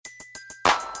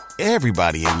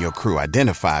Everybody in your crew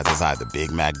identifies as either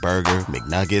Big Mac Burger,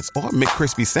 McNuggets, or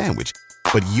McCrispy Sandwich.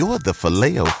 But you're the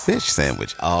Filet-O-Fish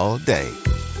Sandwich all day.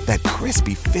 That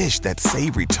crispy fish, that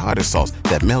savory tartar sauce,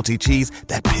 that melty cheese,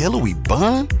 that pillowy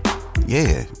bun.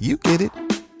 Yeah, you get it.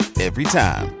 Every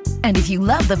time. And if you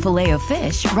love the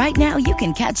Filet-O-Fish, right now you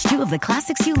can catch two of the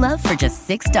classics you love for just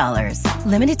 $6.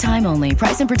 Limited time only.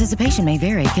 Price and participation may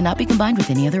vary. Cannot be combined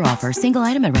with any other offer. Single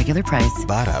item at regular price.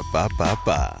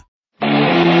 Ba-da-ba-ba-ba.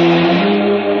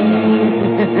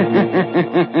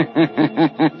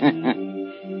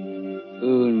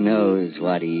 Who knows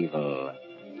what evil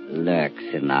lurks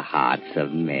in the hearts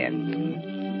of men?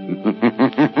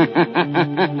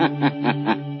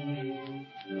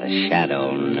 The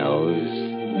shadow knows.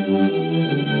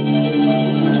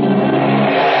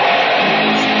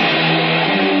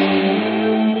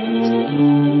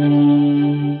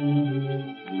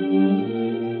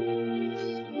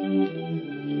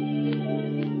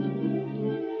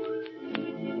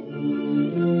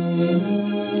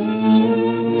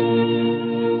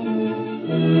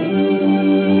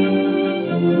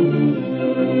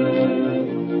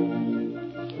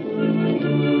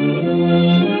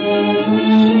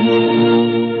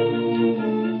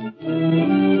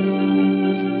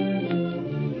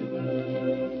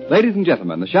 Ladies and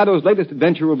gentlemen, The Shadow's latest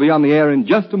adventure will be on the air in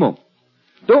just a moment.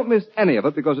 Don't miss any of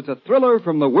it because it's a thriller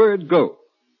from the word go.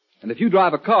 And if you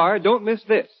drive a car, don't miss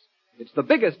this. It's the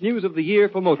biggest news of the year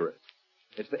for motorists.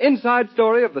 It's the inside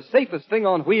story of the safest thing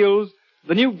on wheels,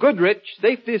 the new Goodrich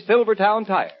Safety Silvertown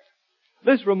tire.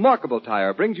 This remarkable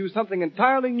tire brings you something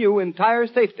entirely new in tire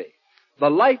safety, the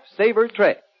Life Saver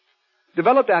Tread.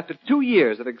 Developed after 2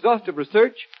 years of exhaustive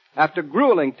research, after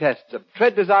grueling tests of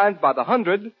tread designs by the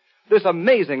hundred, this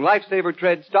amazing lifesaver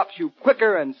tread stops you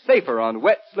quicker and safer on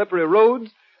wet, slippery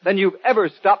roads than you've ever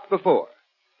stopped before.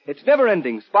 Its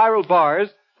never-ending spiral bars,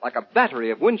 like a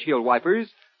battery of windshield wipers,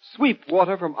 sweep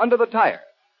water from under the tire,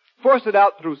 force it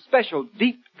out through special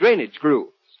deep drainage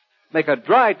grooves, make a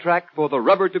dry track for the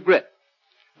rubber to grip.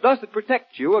 Thus it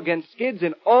protects you against skids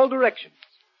in all directions,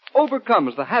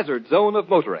 overcomes the hazard zone of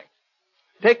motoring.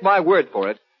 Take my word for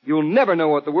it, you'll never know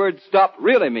what the word stop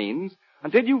really means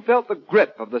until you felt the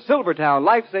grip of the Silvertown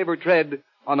Lifesaver Tread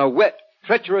on a wet,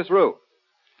 treacherous road.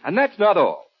 And that's not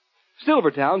all.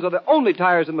 Silvertowns are the only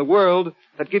tires in the world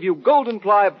that give you golden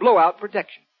ply blowout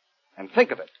protection. And think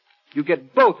of it. You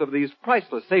get both of these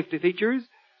priceless safety features,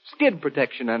 skid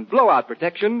protection and blowout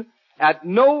protection, at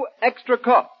no extra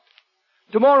cost.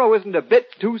 Tomorrow isn't a bit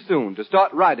too soon to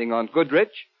start riding on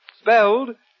Goodrich,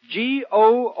 spelled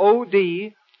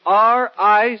Goodrich.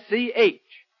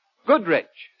 Goodrich.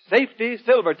 Safety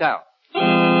Silvertown.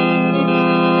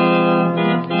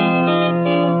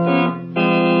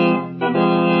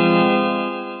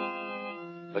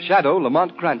 The Shadow,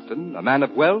 Lamont Cranston, a man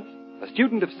of wealth, a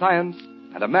student of science,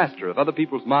 and a master of other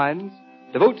people's minds,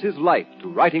 devotes his life to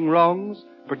righting wrongs,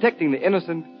 protecting the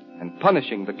innocent, and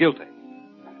punishing the guilty.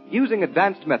 Using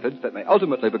advanced methods that may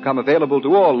ultimately become available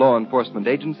to all law enforcement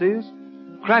agencies,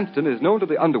 Cranston is known to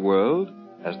the underworld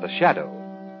as the Shadow.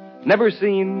 Never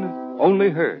seen, only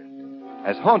heard.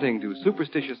 As haunting to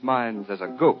superstitious minds as a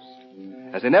ghost.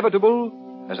 As inevitable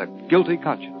as a guilty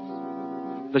conscience.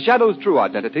 The Shadow's true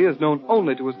identity is known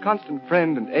only to his constant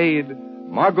friend and aide,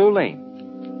 Margot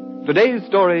Lane. Today's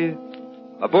story,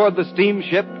 aboard the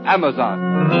steamship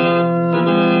Amazon.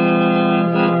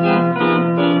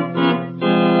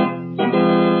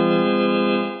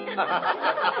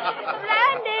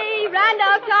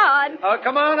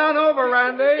 Come on over,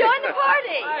 Randy. Join the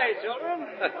party. Hi, children.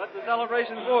 What's the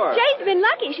celebration for? Jane's been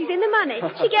lucky. She's in the money.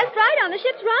 She guessed right on the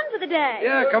ship's run for the day.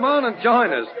 Yeah, come on and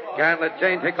join us. Can't let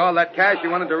Jane take all that cash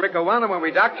you wanted to Rickawana when we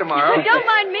dock tomorrow. Don't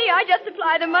mind me. I just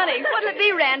supply the money. What'll it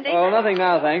be, Randy? Oh, nothing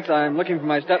now, thanks. I'm looking for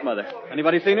my stepmother.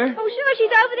 Anybody seen her? Oh, sure.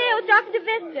 She's over there with Dr.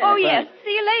 DeVista. Oh, yes.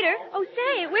 See you later. Oh,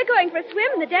 say, we're going for a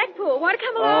swim in the deck pool. Want to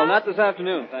come along? Oh, not this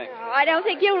afternoon, thanks. Oh, I don't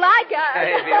think you'll like us.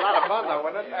 Hey, it'd be a lot of fun, though,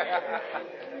 wouldn't it?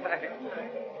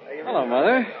 Hello,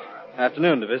 Mother.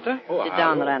 Afternoon, DeVista. Sit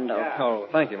down, Rando. Oh,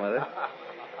 thank you, Mother.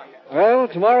 Well,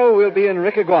 tomorrow we'll be in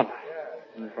Rickaguana.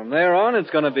 And from there on, it's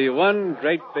going to be one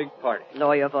great big party.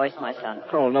 Lower your voice, my son.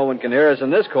 Oh, no one can hear us in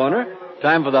this corner.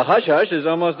 Time for the hush-hush is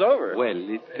almost over. Well,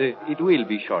 it will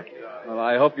be shortly. Well,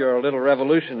 I hope your little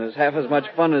revolution is half as much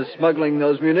fun as smuggling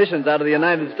those munitions out of the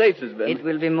United States has been. It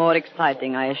will be more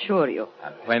exciting, I assure you.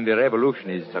 And when the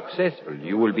revolution is successful,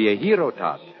 you will be a hero to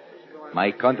us.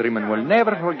 My countrymen will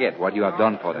never forget what you have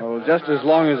done for them. Oh, just as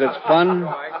long as it's fun,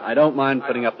 I don't mind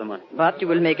putting up the money. But you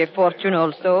will make a fortune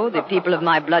also. The people of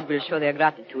my blood will show their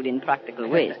gratitude in practical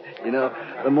ways. You know,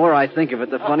 the more I think of it,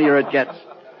 the funnier it gets.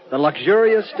 The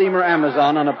luxurious steamer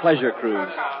Amazon on a pleasure cruise.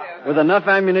 with enough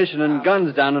ammunition and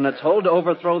guns down in its hold to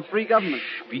overthrow 3 governments.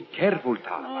 Be careful,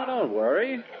 Todd. Oh, don't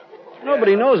worry.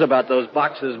 Nobody knows about those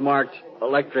boxes marked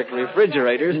electric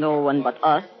refrigerators. No one but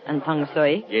us and Tang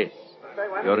Sui. Yes.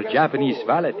 Your Japanese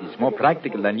valet is more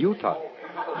practical than you, Todd.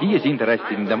 He is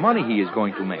interested in the money he is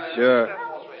going to make. Sure.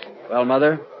 Well,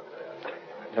 Mother,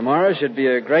 tomorrow should be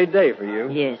a great day for you.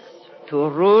 Yes. To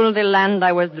rule the land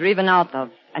I was driven out of,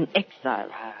 an exile.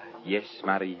 Yes,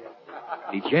 Maria.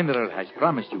 The general has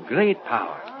promised you great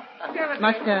power.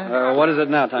 Master, What is it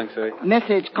now, Tang Sui?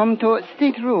 message come to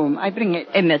stateroom. I bring it.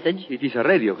 A message? It is a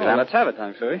radiogram. Well, let's have it,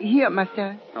 Tang Sui. Here,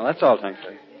 Master. Well, that's all, Tang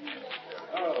Sui.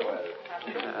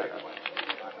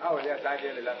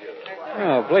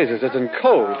 Oh, blazes, it's in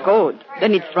code. Code.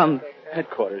 Then it's from...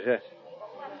 Headquarters, yes.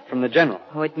 From the general.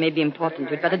 Oh, it may be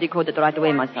important. We'd better decode it right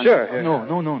away, my son. Sure. Here.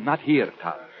 No, not here,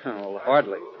 Todd. Oh, well,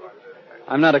 hardly.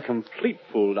 I'm not a complete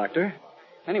fool, Doctor.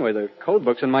 Anyway, the code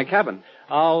book's in my cabin.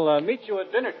 I'll meet you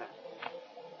at dinner time.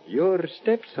 Your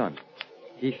stepson.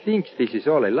 He thinks this is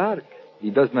all a lark. He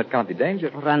does not count the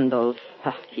danger. Randolph.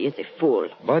 He is a fool.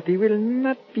 But he will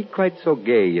not be quite so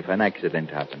gay if an accident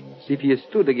happens. If he is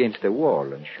stood against a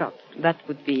wall and shot. That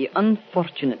would be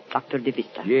unfortunate, Dr. De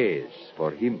Vista. Yes,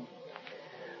 for him.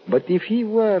 But if he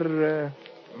were...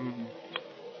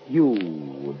 you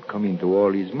would come into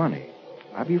all his money.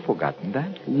 Have you forgotten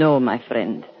that? No, my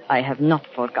friend. I have not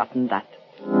forgotten that.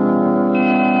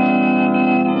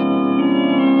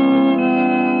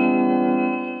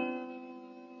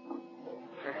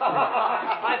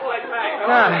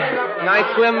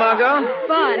 Nice swim, Margot?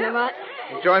 Fun, Lamont.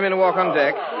 Join me to walk on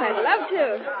deck. I'd love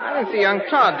to. I didn't see young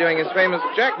Todd doing his famous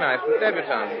jackknife with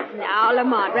debutante. Now,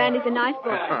 Lamont, Randy's a nice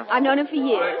boy. I've known him for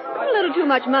years. A little too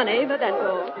much money, but that's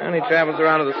all. And he travels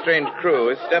around with a strange crew.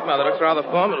 His stepmother looks rather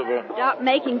formidable. Stop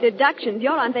making deductions.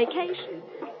 You're on vacation.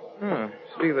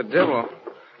 Speak of the devil.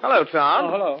 Hello, Todd.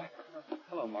 Oh, hello.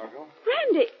 Hello, Margot.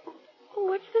 Randy. Oh,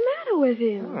 what's the matter with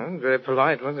him? Oh, very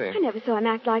polite, was I he? never saw him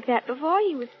act like that before.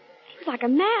 He was like a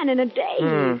man in a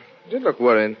daze. Did look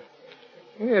worried.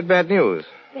 He had bad news.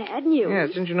 Bad news. Yes,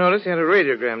 didn't you notice? He had a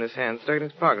radiogram in his hand, stuck in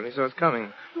his pocket. He saw us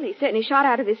coming. Well, he certainly shot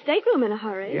out of his stateroom in a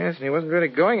hurry. Yes, and he wasn't really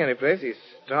going anyplace. He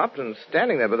stopped and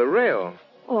standing there by the rail.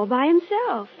 All by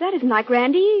himself. That isn't like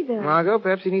Randy either. Margot,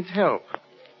 perhaps he needs help.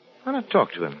 Why not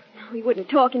talk to him? He wouldn't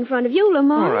talk in front of you,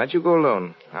 Lamont. All right, you go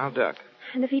alone. I'll duck.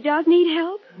 And if he does need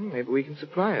help? Maybe we can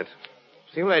supply it.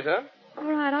 See you later. All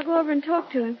right, I'll go over and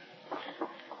talk to him.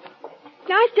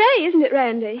 Nice day, isn't it,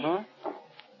 Randy? Huh?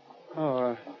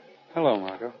 Oh, hello,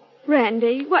 Margot.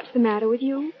 Randy, what's the matter with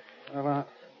you? Well,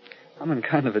 I'm in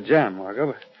kind of a jam, Margot,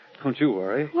 but don't you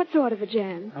worry. What sort of a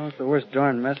jam? Oh, it's the worst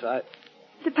darn mess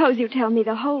Suppose you tell me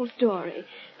the whole story.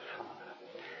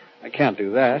 I can't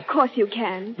do that. Of course you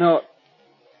can. No.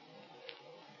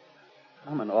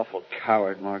 I'm an awful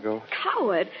coward, Margot.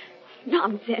 Coward?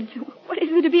 Nonsense. What is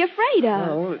there to be afraid of?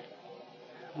 Oh,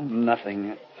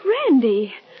 nothing.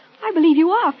 Randy, I believe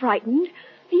you are frightened.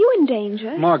 Are you in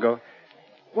danger? Margot,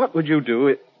 what would you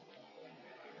do?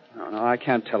 No, I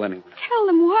can't tell anyone. Tell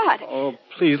them what? Oh,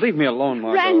 please, leave me alone,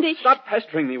 Margot. Randy. Stop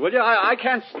pestering me, will you? I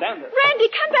can't stand it. Randy,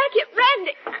 come back here.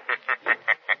 Randy!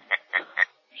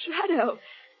 Shadow,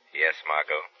 Yes,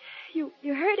 Margot.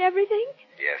 you heard everything?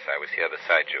 Yes, I was here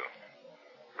beside you.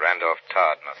 Randolph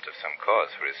Todd must have some cause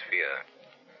for his fear.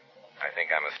 I think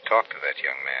I must talk to that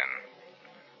young man.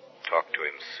 Talk to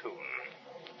him soon.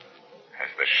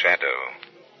 As the shadow.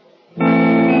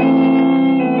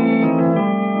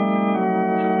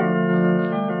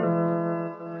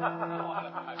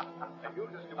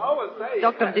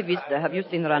 Dr. De Vista, have you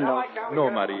seen Randolph? No,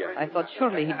 Maria. I thought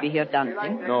surely he'd be here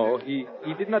dancing. No, he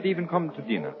did not even come to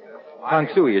dinner. Tang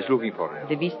Sui is looking for him.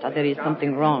 De Vista, there is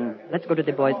something wrong. Let's go to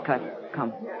the boys' car.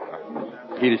 Come.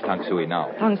 Here is Tang Sui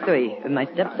now. Tang Sui, my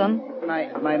stepson?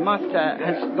 My master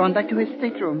has gone back to his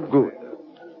stateroom. Good.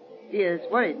 He is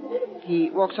worried. He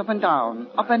walks up and down,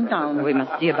 up and down. We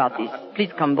must see about this.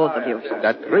 Please come, both of you.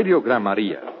 That radiogram,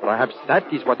 Maria. Perhaps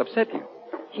that is what upset you.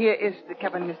 Here is the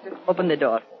cabin, mister. Open the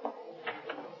door.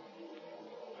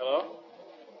 Hello?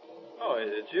 Oh,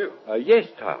 it's you. Yes,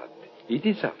 Todd. It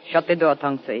is us. Shut the door,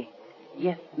 Tang Sui.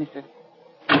 Yes, mister.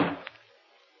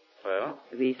 Well?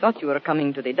 We thought you were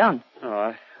coming to the dance. Oh,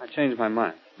 I changed my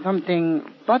mind. Something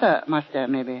bother, master,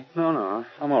 maybe. No,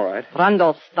 I'm all right.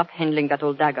 Randolph, stop handling that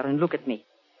old dagger and look at me.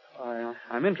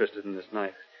 I'm interested in this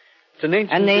knife. It's an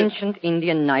ancient... An ancient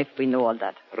Indian knife, we know all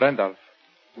that. Randolph,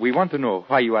 we want to know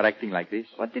why you are acting like this.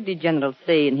 What did the general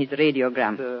say in his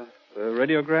radiogram? The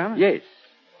radiogram? Yes.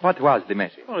 What was the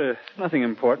message? Well, nothing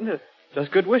important.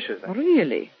 Just good wishes.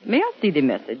 Really? May I see the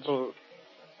message? Oh,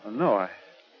 no, I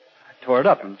tore it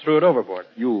up and threw it overboard.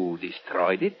 You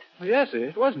destroyed it? Well, yes,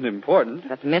 it wasn't important.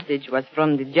 That message was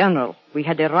from the general. We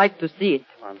had a right to see it.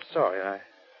 I'm sorry.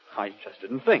 I just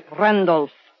didn't think.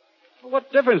 Randolph. Well,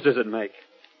 what difference does it make?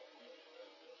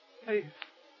 Hey,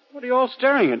 what are you all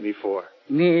staring at me for?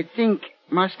 Me think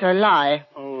Master lie.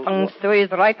 Feng Shui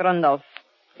is right, Randolph.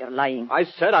 You're lying. I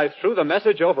said I threw the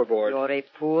message overboard. You're a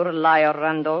poor liar,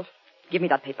 Randolph. Give me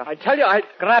that paper. I tell you,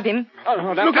 Grab him. Oh,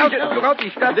 no, look out, he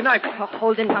stabbed the knife.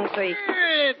 Hold him, Feng Shui.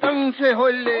 Feng Shui,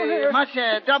 hold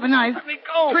Master, drop a knife. Let me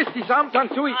go. Twist his arm, Feng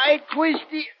Shui. I twist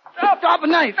the... Drop a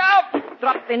knife. Stop!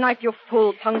 Drop the knife, you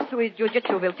fool. Feng Shui's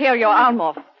jiu-jitsu will tear your arm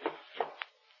off.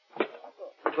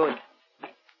 Good.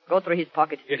 Go through his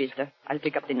pockets, Mister. I'll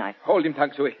pick up the knife. Hold him,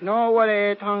 Feng Shui. No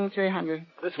worry, Feng Shui handle.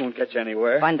 This won't get you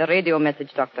anywhere. Find the radio message,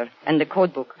 Doctor, and the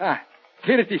code book.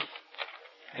 Here it is.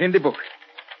 In the book.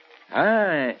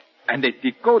 And a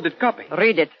decoded copy.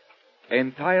 Read it.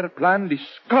 Entire plan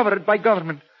discovered by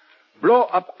government. Blow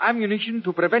up ammunition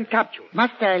to prevent capture.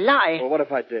 Master lie. Well, what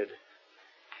if I did?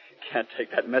 You can't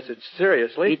take that message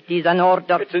seriously. It is an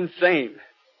order. It's insane.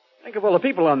 Think of all the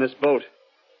people on this boat.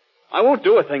 I won't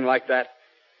do a thing like that.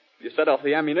 If you set off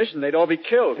the ammunition, they'd all be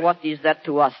killed. What is that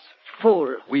to us?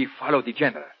 Fool. We follow the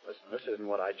general. Listen, this isn't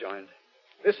what I joined.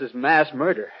 This is mass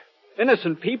murder.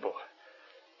 Innocent people.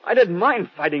 I didn't mind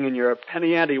fighting in your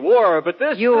penny ante war, but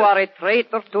this... You are a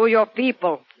traitor to your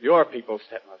people. Your people,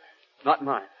 stepmother. Not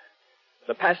mine.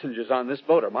 The passengers on this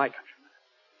boat are my countrymen.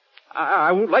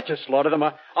 I won't let you slaughter them.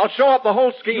 I'll show up the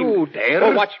whole scheme. You dare?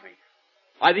 Oh, watch me.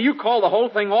 Either you call the whole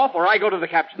thing off, or I go to the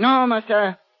captain. No,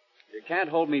 Master. You can't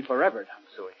hold me forever, Feng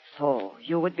Shui. So,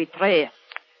 you would betray us.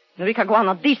 Enrique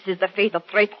Guana, this is the fate of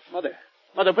traitors.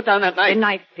 Mother, put down that knife. The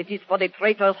knife, it is for the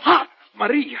traitor's heart.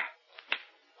 Maria.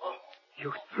 Oh,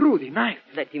 you threw the knife.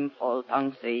 Let him fall,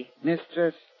 Feng Shui.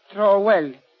 Mistress, throw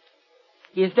well.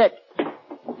 He is dead. But,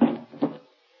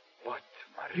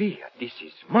 Maria, this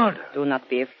is murder. Do not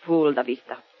be a fool,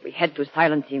 Davista. We had to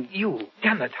silence him. You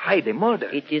cannot hide a murder.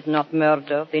 It is not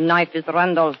murder. The knife is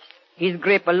Randolph's. His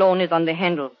grip alone is on the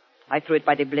handle. I threw it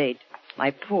by the blade.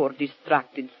 My poor,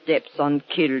 distracted stepson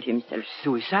killed himself.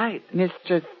 Suicide?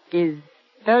 Mistress is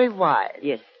very wise.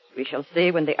 Yes, we shall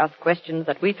say when they ask questions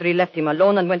that we three left him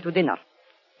alone and went to dinner.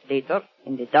 Later,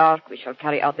 in the dark, we shall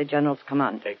carry out the general's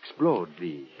command. Explode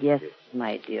the... Yes,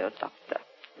 my dear doctor.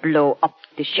 Blow up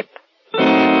the ship.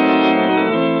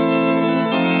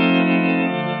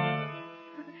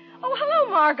 Oh, hello,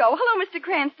 Margot. Hello, Mr.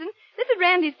 Cranston. This is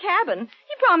Randy's cabin.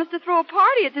 He promised to throw a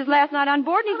party. It's his last night on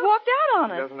board, and he's walked out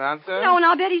on us. Doesn't answer? No, and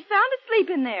I'll bet he's sound asleep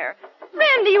in there.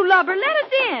 Randy, you lubber, let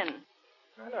us in.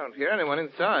 I don't hear anyone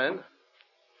inside.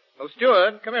 Oh,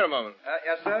 steward, come here a moment.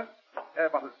 Yes, sir?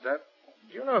 Bottle, sir.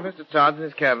 Do you know if Mr. Todd's in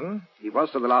his cabin? He was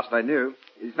till the last I knew.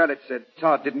 His valet said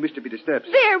Todd didn't wish to be disturbed.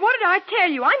 There, what did I tell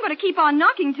you? I'm going to keep on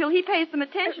knocking till he pays some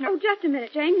attention. Oh, just a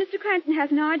minute, Jane. Mr. Cranston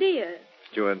has an idea.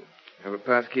 Steward, have a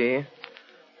pass key?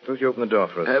 Suppose you open the door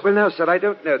for us. Well, no, sir, I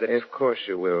don't know that... Of course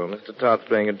you will. Mr. Todd's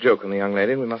playing a joke on the young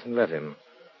lady, and we mustn't let him.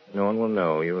 No one will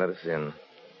know. You let us in.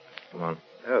 Come on.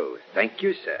 Oh, thank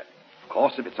you, sir. Of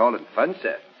course, if it's all in fun,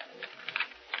 sir.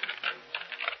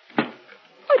 Oh,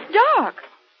 it's dark.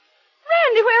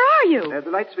 Randy, where are you? The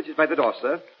light switch is by the door,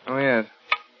 sir. Oh, yes.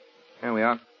 Here we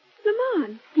are.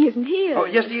 Lamont, he isn't here. Oh,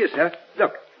 yes, he is, sir.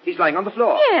 Look, he's lying on the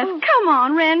floor. Yes, come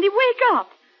on, Randy, wake up.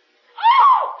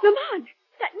 Oh, Lamont,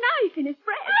 that knife in his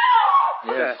breast.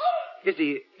 Yes.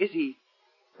 Is he...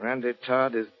 Randy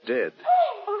Todd is dead.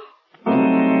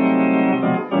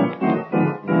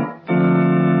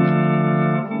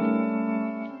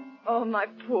 Oh, my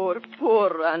poor,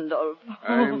 poor Randolph.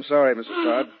 I'm sorry, Mrs.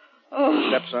 Todd.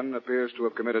 Stepson appears to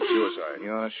have committed suicide.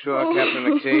 You're sure, Captain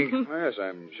McTeague? Yes,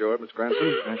 I'm sure, Mr.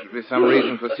 Cranston. There should be some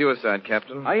reason for suicide,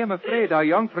 Captain. I am afraid our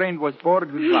young friend was bored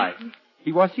with life.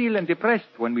 He was ill and depressed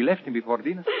when we left him before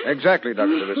dinner. Exactly,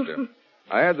 Dr. DeVista.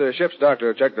 I had the ship's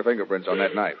doctor check the fingerprints on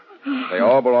that knife. They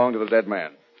all belong to the dead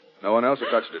man. No one else has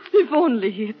touched it. If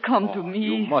only he had come to me.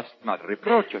 You must not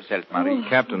reproach yourself, Marie.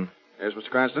 Captain. Yes, Mr.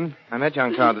 Cranston? I met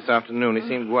young Todd this afternoon. He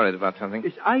seemed worried about something.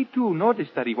 Yes, I, too,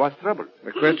 noticed that he was troubled.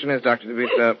 The question is, Dr.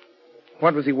 DeVita,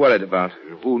 what was he worried about?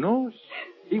 Who knows?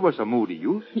 He was a moody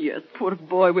youth. Yes, poor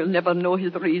boy will never know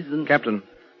his reason. Captain,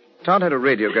 Todd had a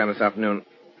radiogram this afternoon.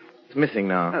 It's missing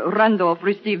now. Randolph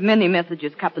received many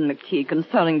messages, Captain McTeague,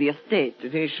 concerning the estate.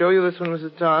 Did he show you this one,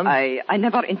 Mrs. Todd? I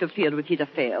never interfered with his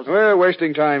affairs. We're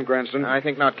wasting time, Cranston. I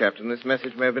think not, Captain. This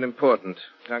message may have been important.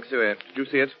 Tang Sui, did you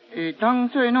see it? Tang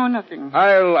Sui, no, nothing.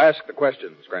 I'll ask the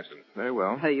questions, Cranston. Very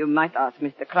well. You might ask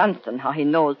Mr. Cranston how he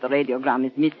knows the radiogram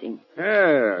is missing.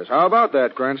 Yes, how about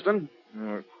that, Cranston?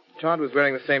 Todd was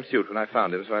wearing the same suit when I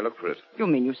found him, so I looked for it. You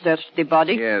mean you searched the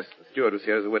body? Yes, the steward was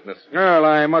here as a witness. Well,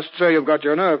 I must say you've got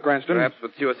your nerve, Cranston. Perhaps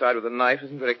with suicide with a knife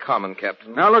isn't very common,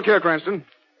 Captain. Now, look here, Cranston.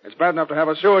 It's bad enough to have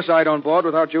a suicide on board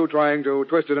without you trying to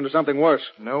twist it into something worse.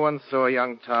 No one saw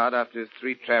young Todd after his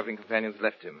 3 traveling companions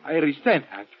left him. I resent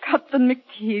that. Captain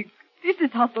McTeague, this is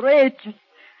outrageous.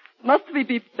 Must we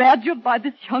be badgered by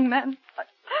this young man?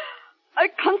 I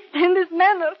can't stand his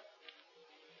manners.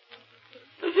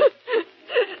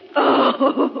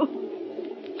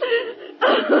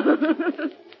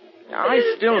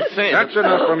 I still say That's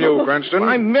enough from you, Cranston.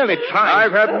 I'm merely trying.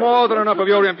 I've had more than enough of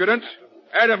your impudence.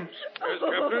 Adams, yes,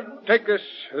 Captain, take this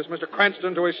Mr.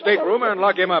 Cranston to his stateroom and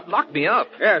lock him up. Lock me up?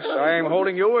 Yes, I am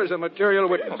holding you as a material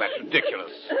witness. Oh, that's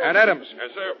ridiculous. And Adams.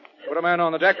 Yes, sir. Put a man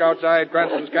on the deck outside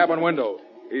Cranston's cabin window.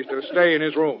 He's to stay in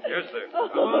his room. Yes, sir.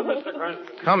 Come on, Mr.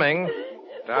 Cranston. Coming.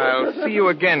 I'll see you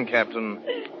again, Captain.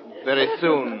 Very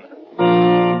soon.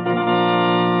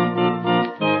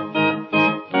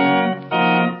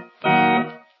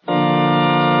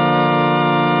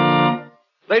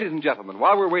 Ladies and gentlemen,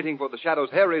 while we're waiting for the Shadow's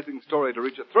hair-raising story to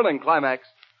reach a thrilling climax,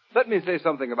 let me say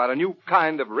something about a new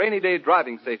kind of rainy day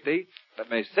driving safety that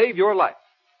may save your life.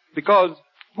 Because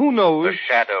who knows? The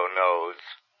Shadow knows.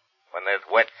 When there's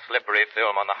wet, slippery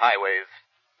film on the highways,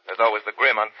 there's always the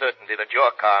grim uncertainty that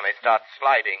your car may start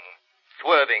sliding,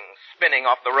 swerving, spinning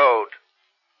off the road.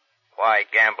 Why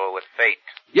gamble with fate?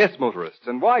 Yes, motorists,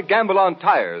 and why gamble on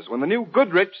tires when the new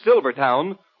Goodrich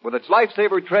Silvertown, with its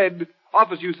lifesaver tread,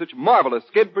 offers you such marvelous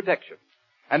skid protection?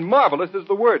 And marvelous is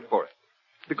the word for it,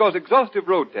 because exhaustive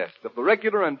road tests of the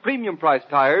regular and premium price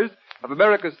tires of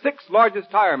America's 6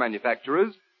 largest tire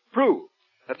manufacturers prove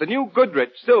that the new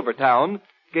Goodrich Silvertown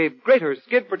gave greater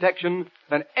skid protection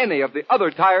than any of the other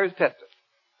tires tested.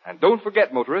 And don't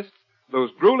forget, motorists, those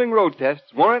grueling road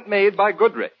tests weren't made by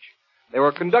Goodrich. They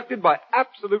were conducted by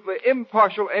absolutely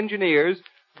impartial engineers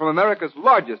from America's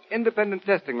largest independent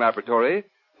testing laboratory,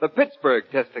 the Pittsburgh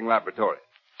Testing Laboratory.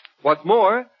 What's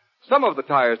more, some of the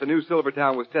tires the new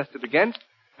Silvertown was tested against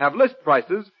have list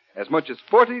prices as much as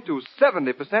 40 to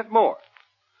 70% more.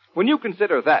 When you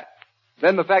consider that,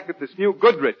 then the fact that this new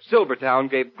Goodrich Silvertown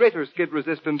gave greater skid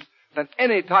resistance than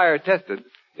any tire tested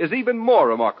is even more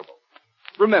remarkable.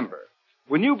 Remember,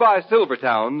 when you buy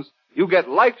Silvertowns, you get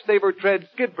Lifesaver Tread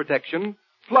skid protection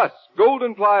plus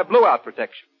Golden Ply blowout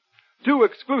protection. 2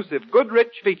 exclusive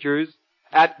Goodrich features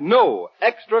at no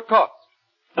extra cost.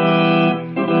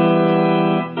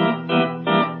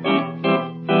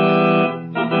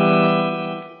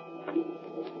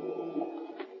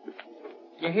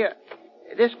 Here.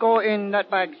 This go in that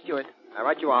bag, steward.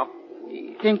 Right you are.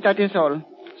 Think that is all.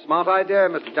 Smart idea,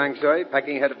 Mr. Tangsui,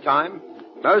 packing ahead of time.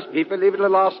 Most people leave it to the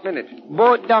last minute.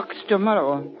 Boat docks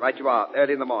tomorrow. Right you are,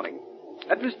 early in the morning.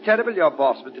 That was terrible, your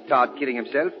boss, Mr. Todd, killing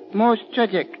himself. Most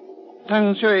tragic.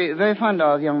 Tang Shui, very fond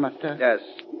of young master. Yes,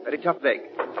 very tough break.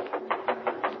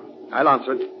 I'll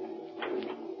answer it.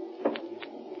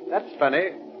 That's funny.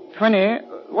 Funny?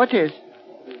 What is?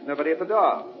 There's nobody at the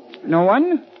door. No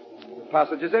one? The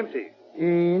passage is empty.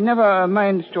 Never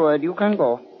mind, steward. You can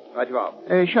go. Right you are.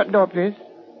 Shut door, please.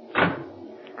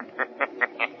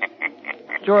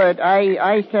 Steward,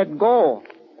 I said go.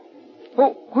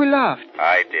 Who laughed?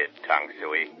 I did,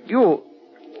 Tangsui. You?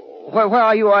 Where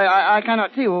are you? I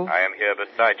cannot see you. I am here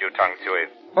beside you, Tangsui.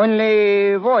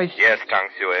 Only voice? Yes,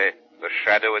 Tangsui. The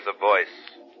Shadow is a voice.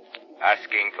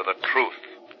 Asking for the truth.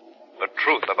 The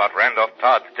truth about Randolph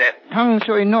Todd's death.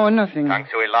 Tangsui know nothing.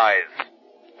 Tangsui lies.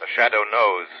 The Shadow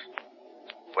knows.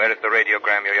 Where is the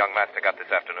radiogram your young master got this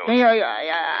afternoon?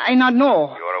 I not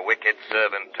know. You're a wicked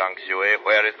servant, Tangsui.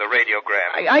 Where is the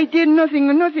radiogram? I did nothing.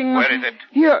 Where is it?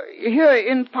 Here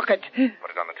in pocket. Put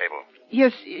it on the table.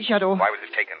 Yes, Shadow. Why was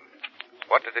it taken?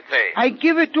 What does it say? I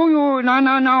give it to you.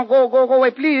 Now, go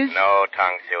away, please. No,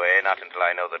 Tangsui, not until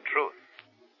I know the truth.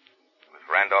 Was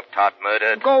Randolph Todd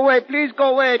murdered? Go away, please,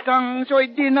 go away.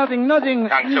 Tangsui did nothing.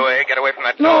 Tangsui, get away from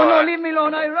that door. No, leave me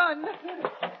alone. I run.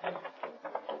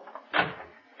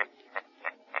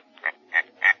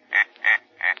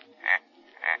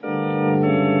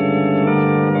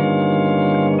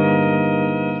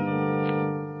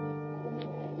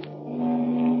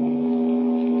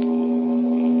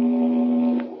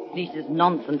 This is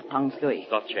nonsense, Tang Sui.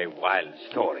 Such a wild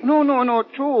story. No,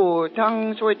 true.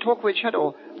 Tang Sui talk with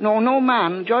Shadow. No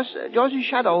man, just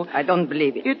Shadow. I don't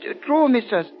believe it. It true,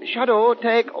 mistress. Shadow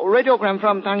take radiogram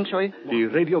from Tang Sui. The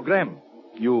radiogram?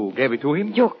 You gave it to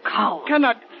him? You coward.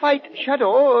 Cannot fight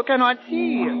Shadow, cannot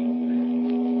see.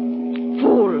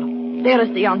 Fool. There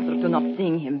is the answer to not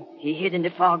seeing him. He hid in the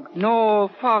fog. No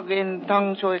fog in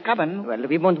Tang Sui cabin. Well,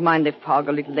 we won't mind the fog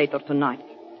a little later tonight.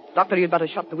 Doctor, you'd better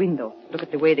shut the window. Look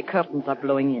at the way the curtains are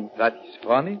blowing in. That's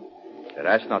funny. There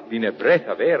has not been a breath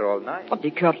of air all night. But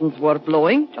the curtains were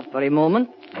blowing just for a moment.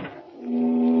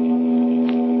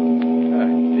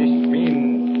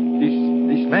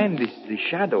 This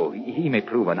shadow, he may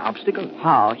prove an obstacle.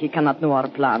 How? He cannot know our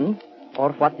plan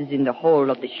or what is in the hold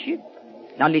of the ship.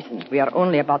 Now listen, we are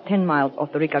only about 10 miles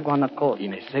off the Ricaguana coast.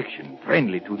 In a section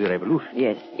friendly to the revolution.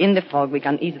 Yes, in the fog we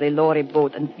can easily lower a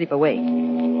boat and slip away.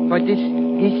 But this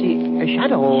is a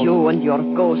shadow. You and your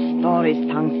ghost stories,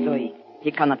 Tang Sui.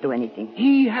 He cannot do anything.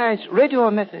 He has read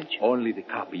your message. Only the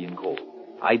copy in gold.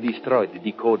 I destroyed the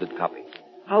decoded copy.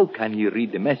 How can he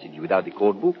read the message without the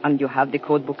code book? And you have the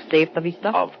code book saved, De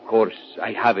Vista? Of course,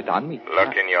 I have it on me.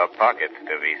 Look in your pockets,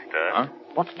 De Vista. Huh?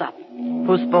 What's that?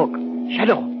 Who spoke?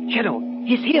 Shadow.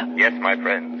 He's here. Yes, my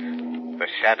friends. The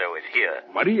shadow is here.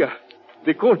 Maria,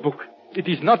 the code book. It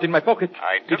is not in my pocket.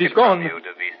 I took it is from gone. you,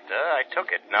 De Vista. I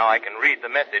took it. Now I can read the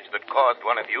message that caused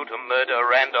one of you to murder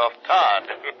Randolph Todd.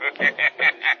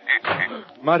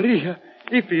 Maria,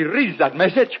 if he reads that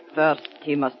message... First,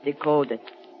 he must decode it.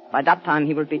 By that time,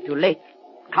 he will be too late.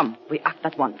 Come, we act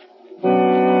at once.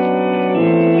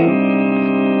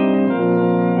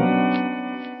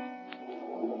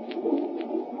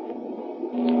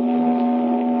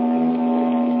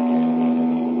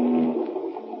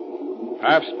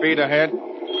 Half speed ahead.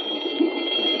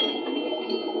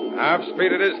 Half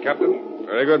speed it is, Captain.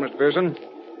 Very good, Mr. Pearson.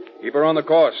 Keep her on the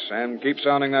course and keep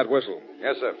sounding that whistle.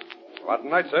 Yes, sir. What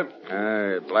night,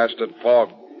 sir? Blasted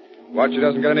fog. Watch she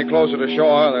doesn't get any closer to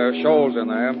shore. There are shoals in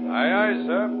there. Aye,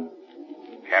 sir.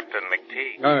 Captain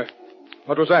McTeague.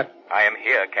 What was that? I am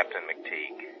here, Captain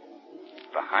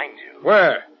McTeague. Behind you.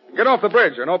 Where? Get off the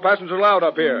bridge. There are no passengers allowed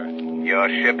up here. Your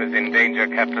ship is in danger,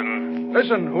 Captain.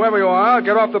 Listen, whoever you are,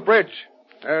 get off the bridge.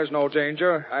 There's no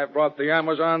danger. I've brought the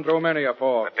Amazon through many a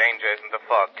fog. The danger isn't the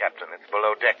fog, Captain. It's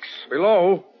below decks.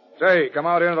 Below? Say, come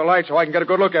out into the light so I can get a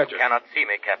good look at you. You cannot see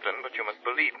me, Captain, but you must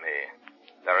believe me.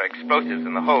 There are explosives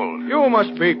in the hold. You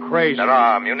must be crazy. There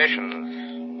are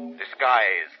munitions.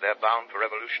 Disguised. They're bound for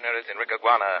revolutionaries in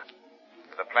Ricaguana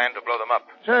with a plan to blow them up.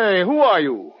 Say, who are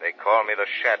you? They call me the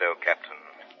Shadow, Captain.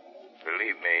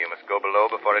 Believe me, you must go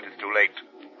below before it is too late.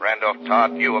 Randolph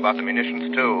Todd knew about the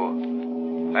munitions,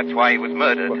 too. That's why he was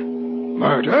murdered.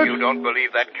 Murdered? If you don't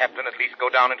believe that, Captain, at least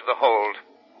go down into the hold.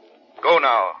 Go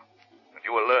now, and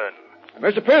you will learn.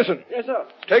 Mr. Pearson. Yes, sir.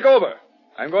 Take over.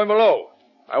 I'm going below.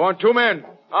 I want 2 men,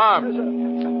 armed. Yes, sir.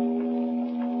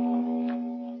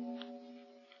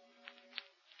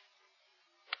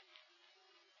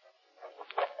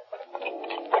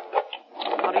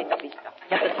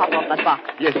 Get the top off that box.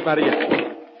 Yes,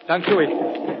 Maria. Thank you.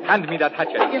 Hand me that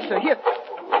hatchet. Yes, sir. Here.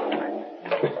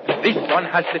 This one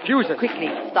has the fuses. Quickly,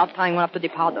 start tying one up to the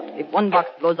powder. If one box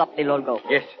blows up, they'll all go.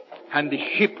 Yes, and the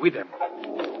ship with them.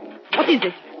 What is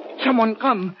it? Someone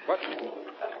come. What?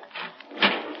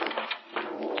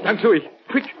 Tang Sui,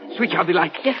 quick, switch out the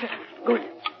lights. Yes, sir. Good.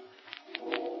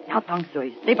 Now, Tang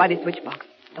Sui, stay by the switch box.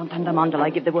 Don't turn them on till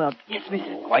I give the word. Yes,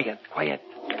 mister. Quiet.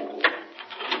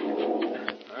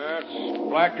 It's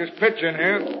black as pitch in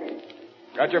here.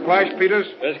 Got your flash, Peters?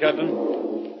 Yes, Captain.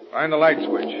 Find the light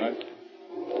switch. Right.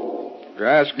 If you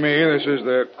ask me, this is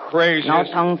the craziest... Now,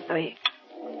 Tang Sui.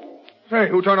 Hey,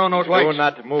 who turned on those lights? Do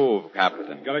not move,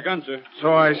 Captain. Got a gun, sir.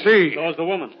 So I see. So is the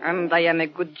woman. And I am a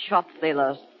good shot,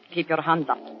 sailors. Keep your hands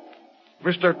up.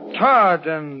 Mr. Todd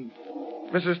and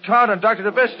Mrs. Todd and Dr.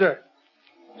 DeVista.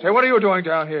 Say, what are you doing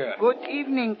down here? Good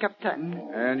evening, Captain.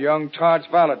 And young Todd's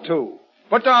valet, too.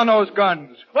 Put down those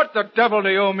guns. What the devil do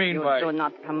you mean You by... do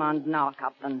not command now,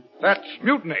 Captain. That's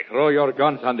mutiny. Throw your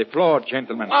guns on the floor,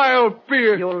 gentlemen. I'll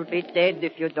be... You'll be dead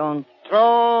if you don't.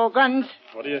 Throw guns.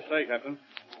 What do you say, Captain?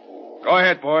 Go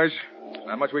ahead, boys. There's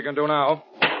not much we can do now.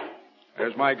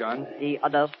 There's my gun. The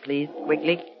others, please,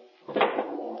 quickly.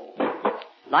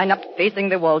 Line up, facing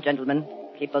the wall, gentlemen.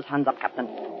 Keep those hands up, Captain.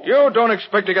 You don't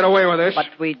expect to get away with this. But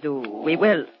we do. We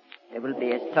will. There will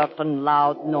be a certain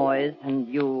loud noise, and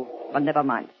you... But never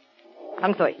mind.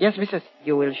 Tang Sui. Yes, missus.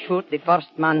 You will shoot the first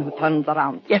man who turns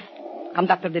around. Yes. Come,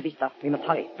 Dr. DeVista. We must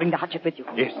hurry. Bring the hatchet with you.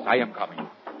 Yes, I am coming.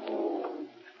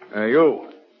 You.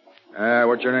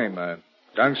 What's your name?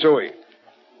 Tang Sui.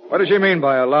 What does she mean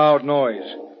by a loud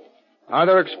noise? Are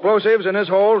there explosives in this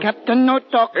hold? Captain, no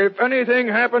talk. If anything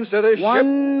happens to this ship...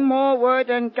 One more word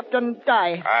and Captain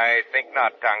die. I think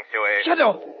not, Tang Sui.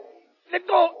 Shadow! Let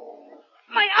go!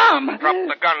 My arm! Drop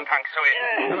the gun, Tang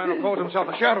Sui. The man who calls himself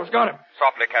a Shadow's got him.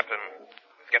 Softly, Captain.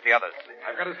 Let's get the others.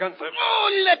 I've got his gun, sir.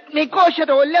 Oh, let me go,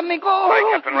 Shadow. Let me go. Right,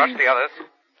 Captain. Rush the others.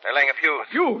 They're laying a fuse.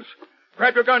 Fuse?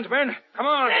 Grab your guns, men. Come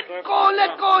on.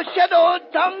 Let go, Shadow.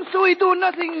 Tang Sui do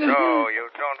nothing. So, you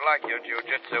don't like your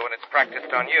jiu-jitsu when it's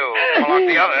practiced on you. Come along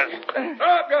the others.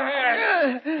 Drop your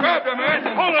hands. Grab them,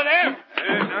 man. Hold it there.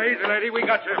 Now, easy, lady. We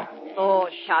got you. Oh,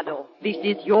 Shadow, this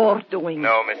is your doing.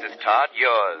 No, Mrs. Todd,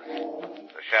 yours.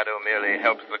 The Shadow merely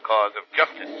helps the cause of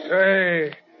justice.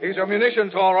 Hey, these are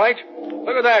munitions, all right.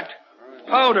 Look at that.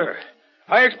 Powder.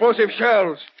 High explosive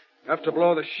shells. Enough to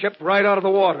blow the ship right out of the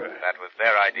water. That was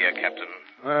their idea, Captain.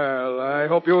 Well, I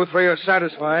hope you three are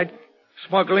satisfied.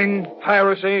 Smuggling,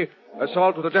 piracy,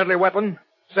 assault with a deadly weapon,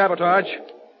 sabotage.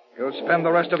 You'll spend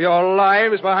the rest of your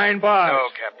lives behind bars. No,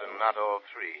 Captain, not all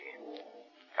three.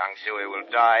 Tang Sui will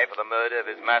die for the murder of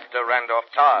his master, Randolph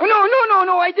Todd.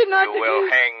 No, I did not. You will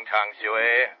hang Tang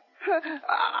Sui.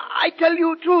 I tell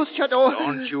you truth, Shadow.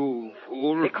 Don't you,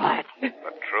 fool. Be quiet. The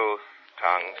truth,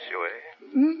 Tang Sui.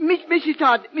 Missy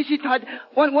Todd,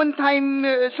 one time,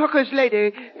 Sucker's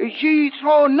lady, she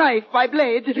throw knife by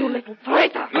blade. You little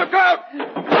traitor. Look out!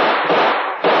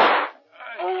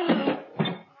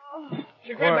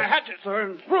 She grabbed the hatchet, sir,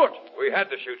 and threw it. We had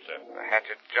to shoot, sir. The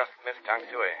hatchet just missed Tang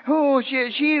Sui. Oh,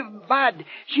 she bad.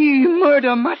 She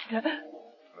murder master.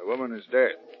 The woman is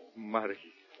dead. Murray.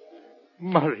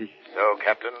 So,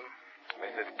 Captain,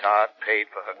 Mrs. Todd paid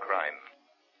for her crime.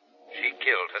 She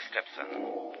killed her stepson.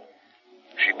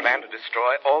 She planned to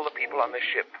destroy all the people on the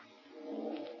ship.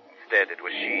 Instead, it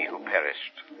was she who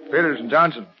perished. Peters and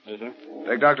Johnson. Yes, sir.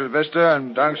 Take Dr. Vista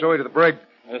and Tang Sui to the brig.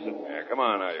 Yes, sir. Yeah, come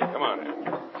on, now, come on.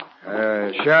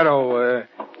 Shadow,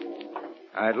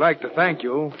 I'd like to thank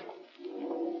you.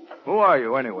 Who are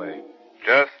you, anyway?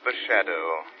 Just the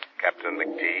Shadow, Captain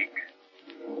McTeague.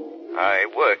 I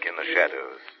work in the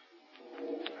shadows.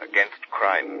 Against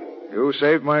crime. You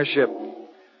saved my ship.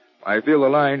 I feel the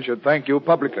line should thank you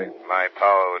publicly. My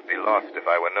power would be lost if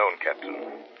I were known, Captain.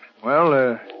 Well,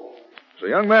 there's a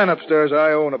young man upstairs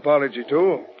I owe an apology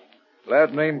to.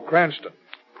 Lad named Cranston.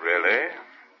 Really?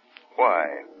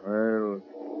 Why? Well,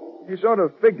 he sort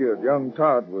of figured young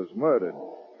Todd was murdered.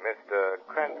 Mr.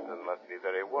 Cranston must be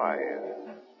very wise.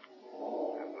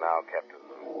 And now, Captain,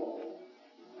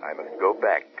 I must go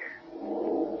back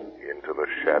into the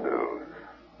shadows.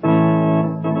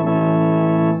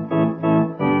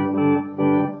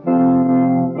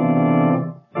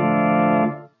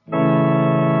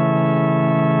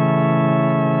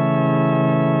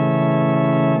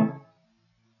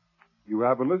 You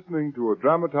have been listening to a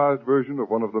dramatized version of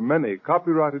one of the many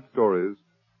copyrighted stories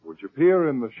which appear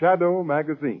in the Shadow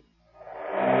magazine.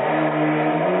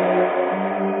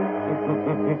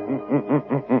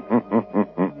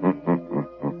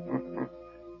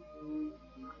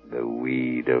 The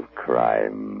weed of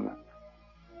crime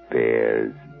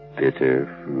bears bitter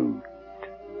fruit.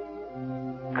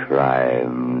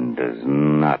 Crime does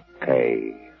not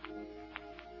pay.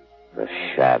 The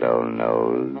Shadow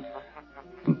knows.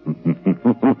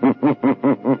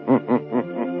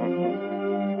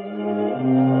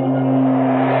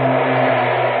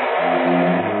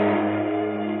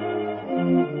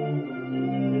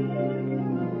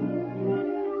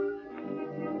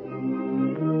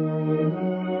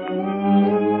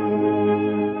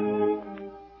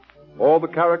 All the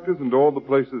characters and all the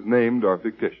places named are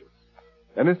fictitious.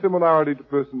 Any similarity to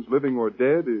persons living or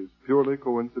dead is purely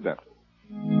coincidental.